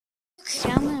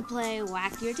I'm gonna play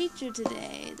Whack Your Teacher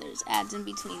today. There's ads in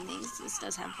between these. This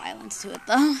does have violence to it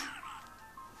though.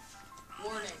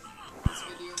 Warning, this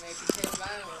video may contain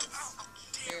violence.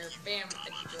 Here, bam, a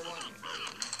teacher warning for you.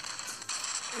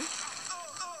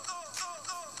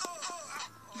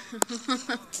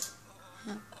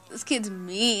 This kid's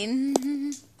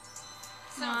mean.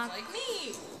 Sounds like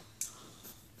me.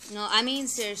 No, I mean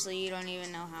seriously, you don't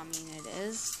even know how mean it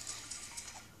is.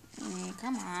 Hey,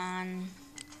 come on.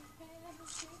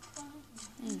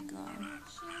 There you go.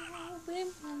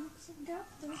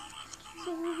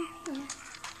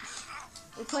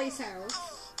 Replace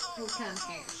house. Who can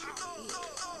cash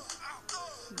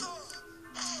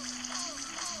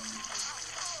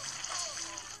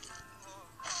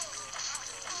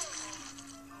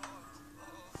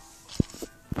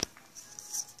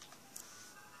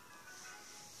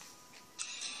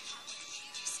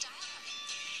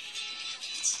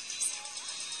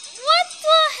What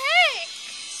the heck?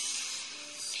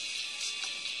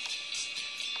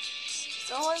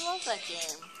 So I love that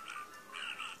game.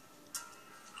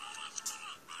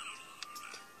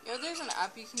 You know, there's an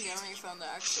app you can get on your phone that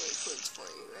actually includes for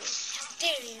you, right?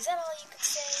 Dude, is that all you could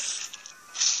say?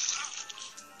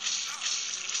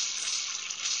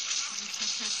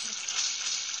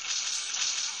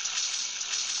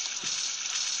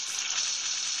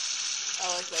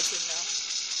 I like that kid now.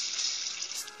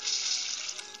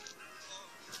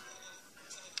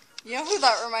 You know who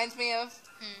that reminds me of?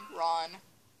 Ron.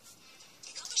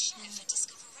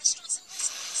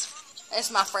 It's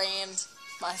my friend.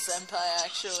 My senpai,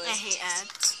 actually. I hate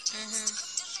ads.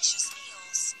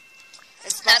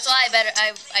 That's why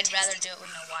I'd rather do it with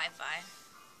no Wi-Fi.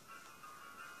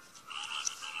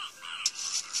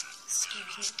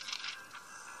 Excuse me.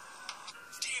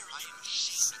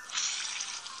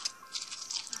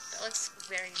 That looks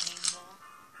very painful.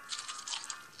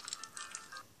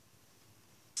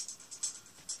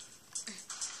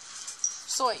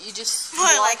 So what, you just Oh,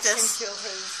 I like watch this. him kill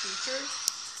his teacher?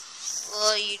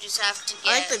 Well, you just have to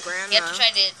get. I like the grandma. You have to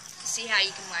try to see how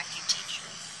you can whack your teacher.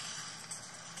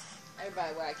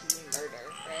 Everybody whack, you mean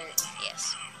murder, right?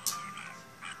 Yes.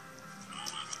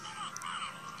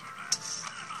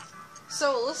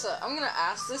 So, Alyssa, I'm gonna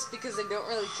ask this because I don't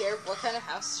really care. What kind of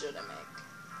house should I make?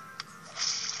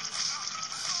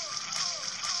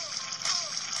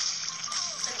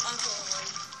 An awful one.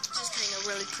 Just kidding, a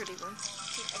really pretty one.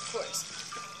 Of course.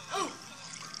 Oh!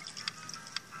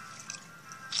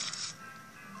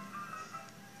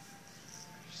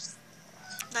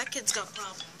 That kid's got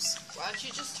problems. Why don't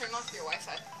you just turn off your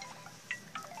Wi-Fi?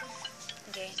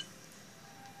 Okay.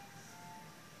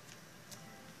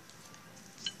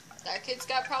 That kid's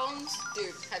got problems?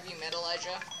 Dude, have you met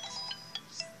Elijah?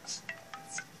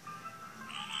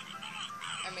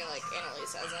 I mean, like,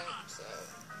 Annalise hasn't, so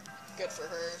good for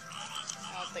her.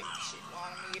 I don't think she'd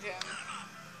want to meet him.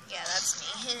 Yeah, that's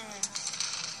me.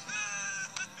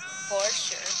 For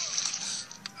sure.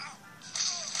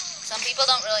 Some people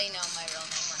don't really know my real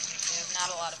name on YouTube. Not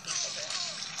a lot of people do.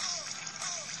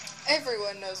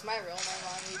 Everyone knows my real name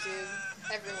on YouTube.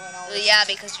 Everyone always. Well, yeah,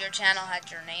 because your channel had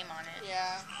your name on it.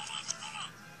 Yeah.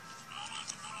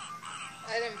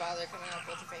 I didn't bother coming up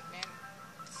with a fake name.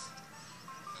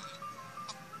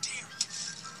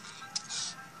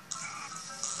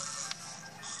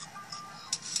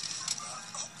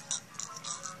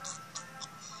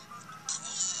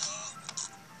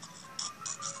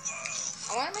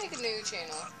 I want to make a new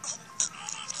channel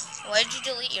Why did you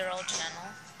delete your old channel?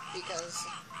 because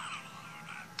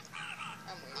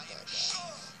I'm weird like that.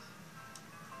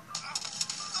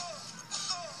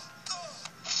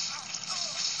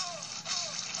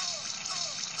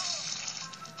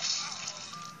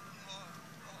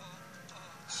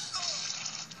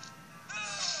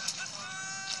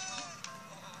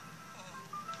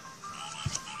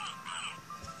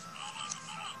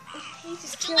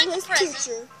 Would you like a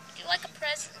present? Would you like a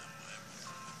present?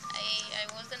 I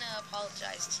was gonna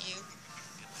apologize to you.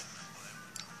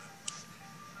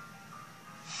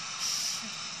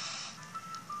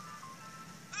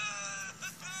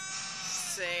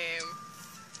 Same.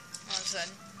 All of a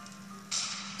sudden.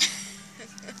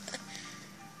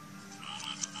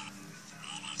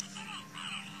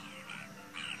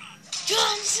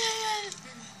 Johnson!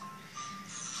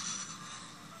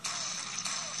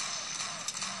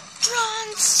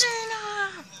 John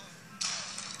Cena!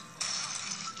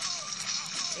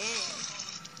 Dang.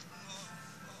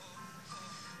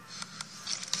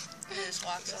 He just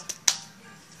walks up.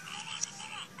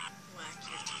 Whack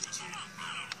your teacher.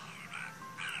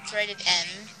 It's rated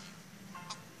M.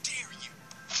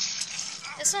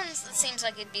 This one seems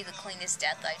like it'd be the cleanest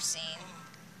death I've seen.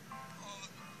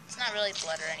 It's not really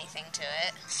blood or anything to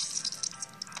it.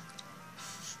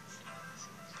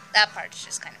 That part's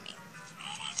just kind of mean.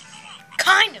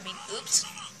 Kind of mean. Oops.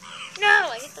 No,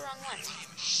 I hit the wrong one.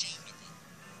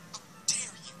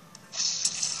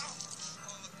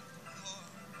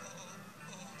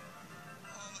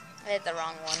 I hit the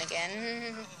wrong one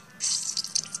again.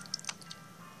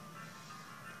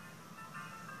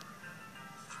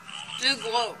 Do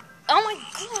glow. Oh my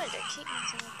god, I keep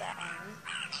messing with that one.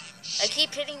 I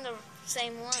keep hitting the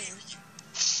same one.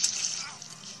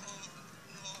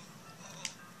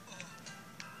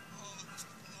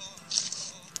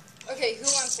 Okay, who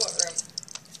wants what room?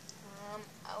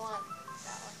 I want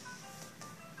that one.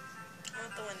 I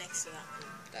want the one next to that one.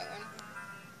 That one?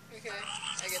 Okay,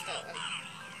 I get that one.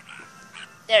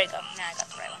 There we go. Now I got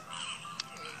the right one.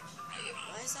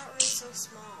 Why is that room so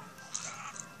small?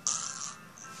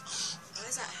 Why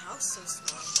is that house so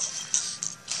small?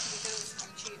 Because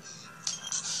I'm cheap.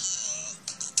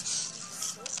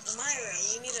 My room.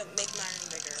 You need to make my room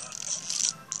bigger.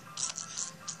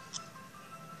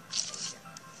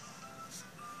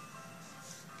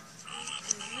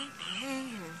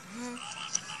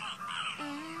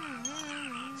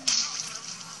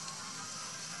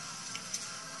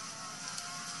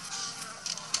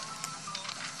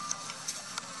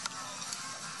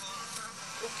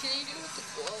 What can you do with the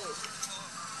globe?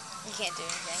 You can't do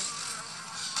anything.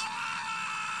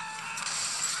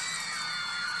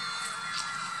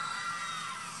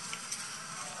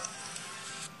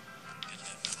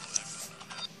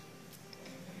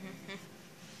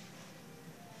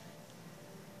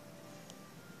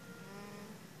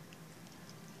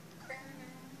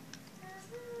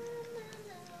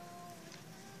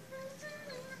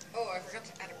 Oh, I forgot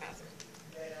to add a bathroom.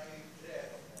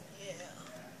 Yeah.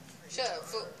 Shut up,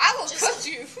 fool. I will cut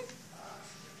you! I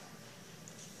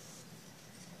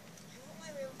want my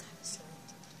room kind of small.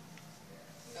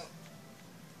 No.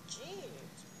 Jeez.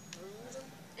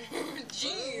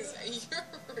 Jeez, you're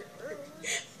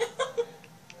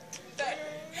that,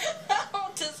 how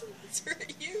does this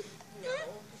hurt you? No.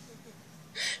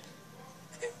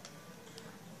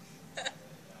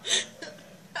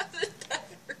 How did that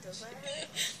hurt Does that you? hurt?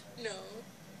 No.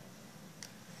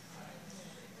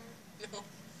 No.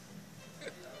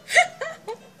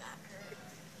 That hurt.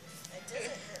 It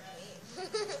doesn't hurt me.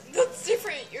 That's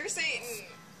different. You're Satan.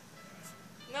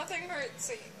 Nothing hurts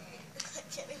Satan. I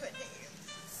can't even hit you.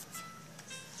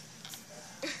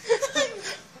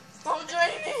 Stop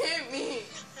trying to hit me.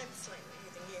 I'm slightly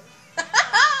hitting you.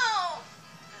 Ow!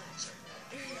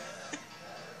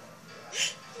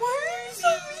 Why are you so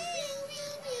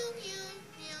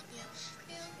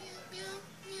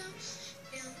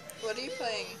What are you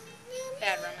playing?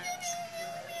 Bad romance.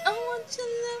 I want to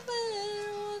love it.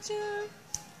 I want you.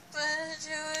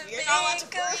 You're not allowed to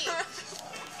breathe.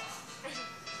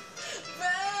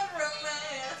 Bad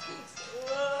romance.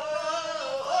 Whoa.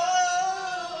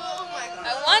 Oh my god. I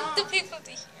want the people to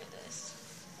hear this.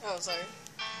 Oh, sorry.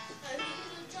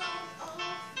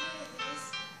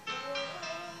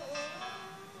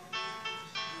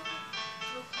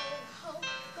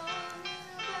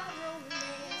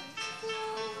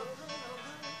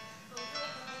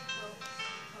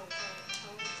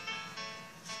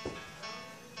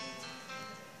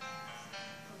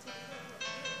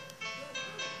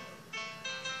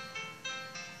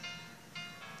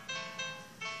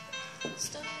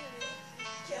 Stop.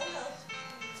 Can't help.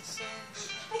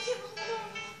 I can't hold on.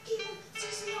 Keep him.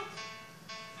 Seriously, help.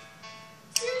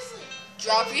 Seriously.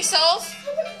 Drop yourself.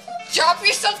 Drop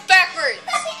yourself backwards.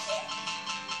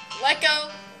 Let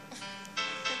go.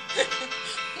 Just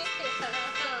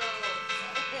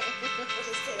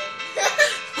kidding.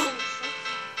 I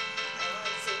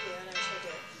wanted to see if you would actually do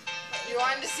it. You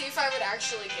wanted to see if I would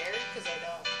actually care? Because I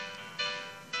don't.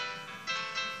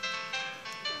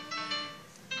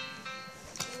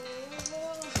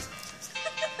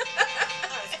 I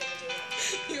was gonna do it.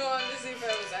 You wanted to see if I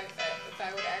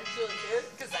would actually care?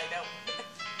 Because I don't.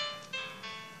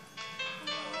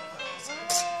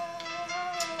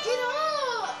 Get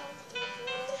up! Get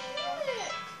up!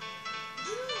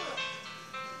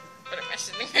 What am I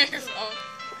sitting on your phone?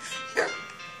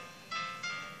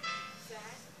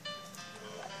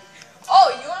 Oh,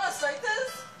 you want to start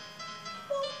this?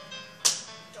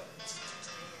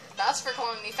 That's for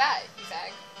calling me fat, you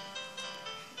fag.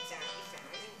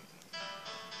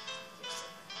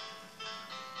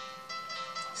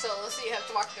 So let's see, you have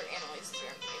to walk through Annalise's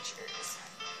room to get yours.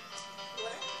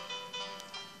 What?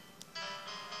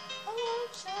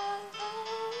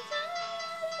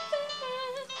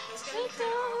 It's gonna be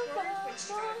kind of awkward when she's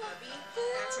got a puppy and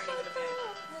I'm trying to go to bed.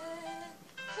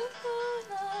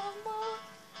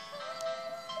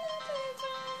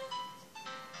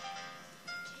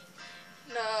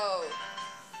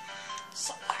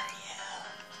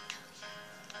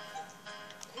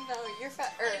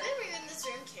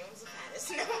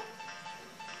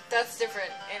 That's different.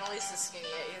 Annalisa's skinny.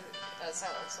 That's how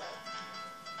it's said.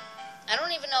 I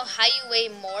don't even know how you weigh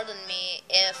more than me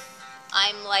if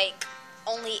I'm like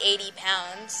only 80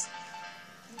 pounds.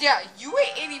 Yeah, you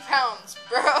weigh 80 pounds,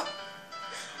 bro.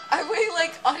 I weigh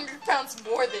like 100 pounds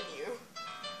more than you.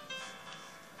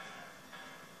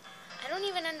 I don't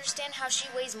even understand how she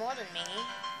weighs more than me.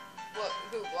 What?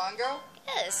 Who? Blonde girl?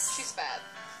 Yes. She's fat,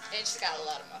 and she's got a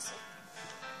lot of muscle.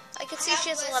 I could see she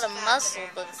has a lot of muscle,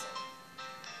 but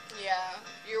Yeah,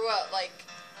 you're what, like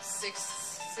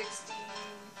 63%?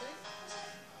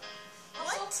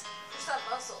 What? Percent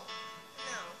muscle.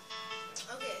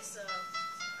 No. Okay, so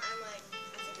I'm like,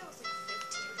 I think I was like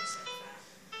 15% fat.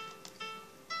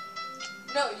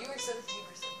 No, you were 17%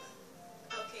 fat.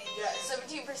 Okay. Yeah,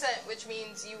 17%, which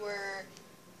means you were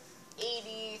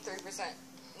 83%.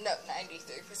 No,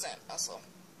 93% muscle.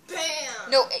 Bam!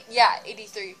 No, yeah,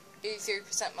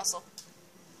 83% muscle.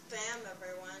 Bam,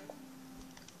 everyone.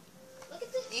 Look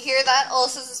at this. You hear that?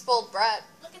 Alyssa's a spoiled brat.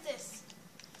 Look at this.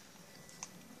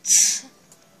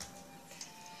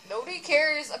 Nobody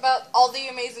cares about all the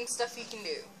amazing stuff you can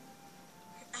do.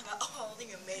 About all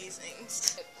the amazing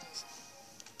stuff.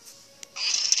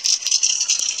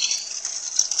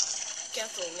 Get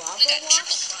the lava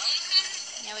wash?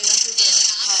 yeah, we went through the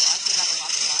car wash. We got the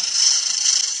lava wash.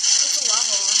 What's a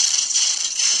lava wash?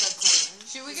 The cleaning.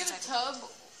 Should we get a tub?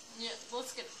 Yeah,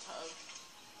 let's get a tub.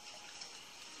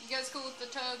 You guys cool with the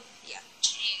tub? Yeah.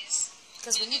 Jeez.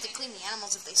 Because we need to clean the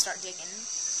animals if they start digging.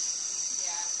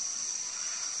 Yeah.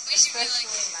 Especially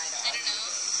my dog. I don't know.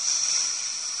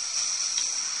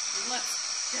 Let's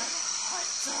get a hot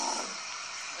tub.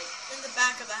 In the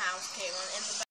back of the house, Caitlin. In the back.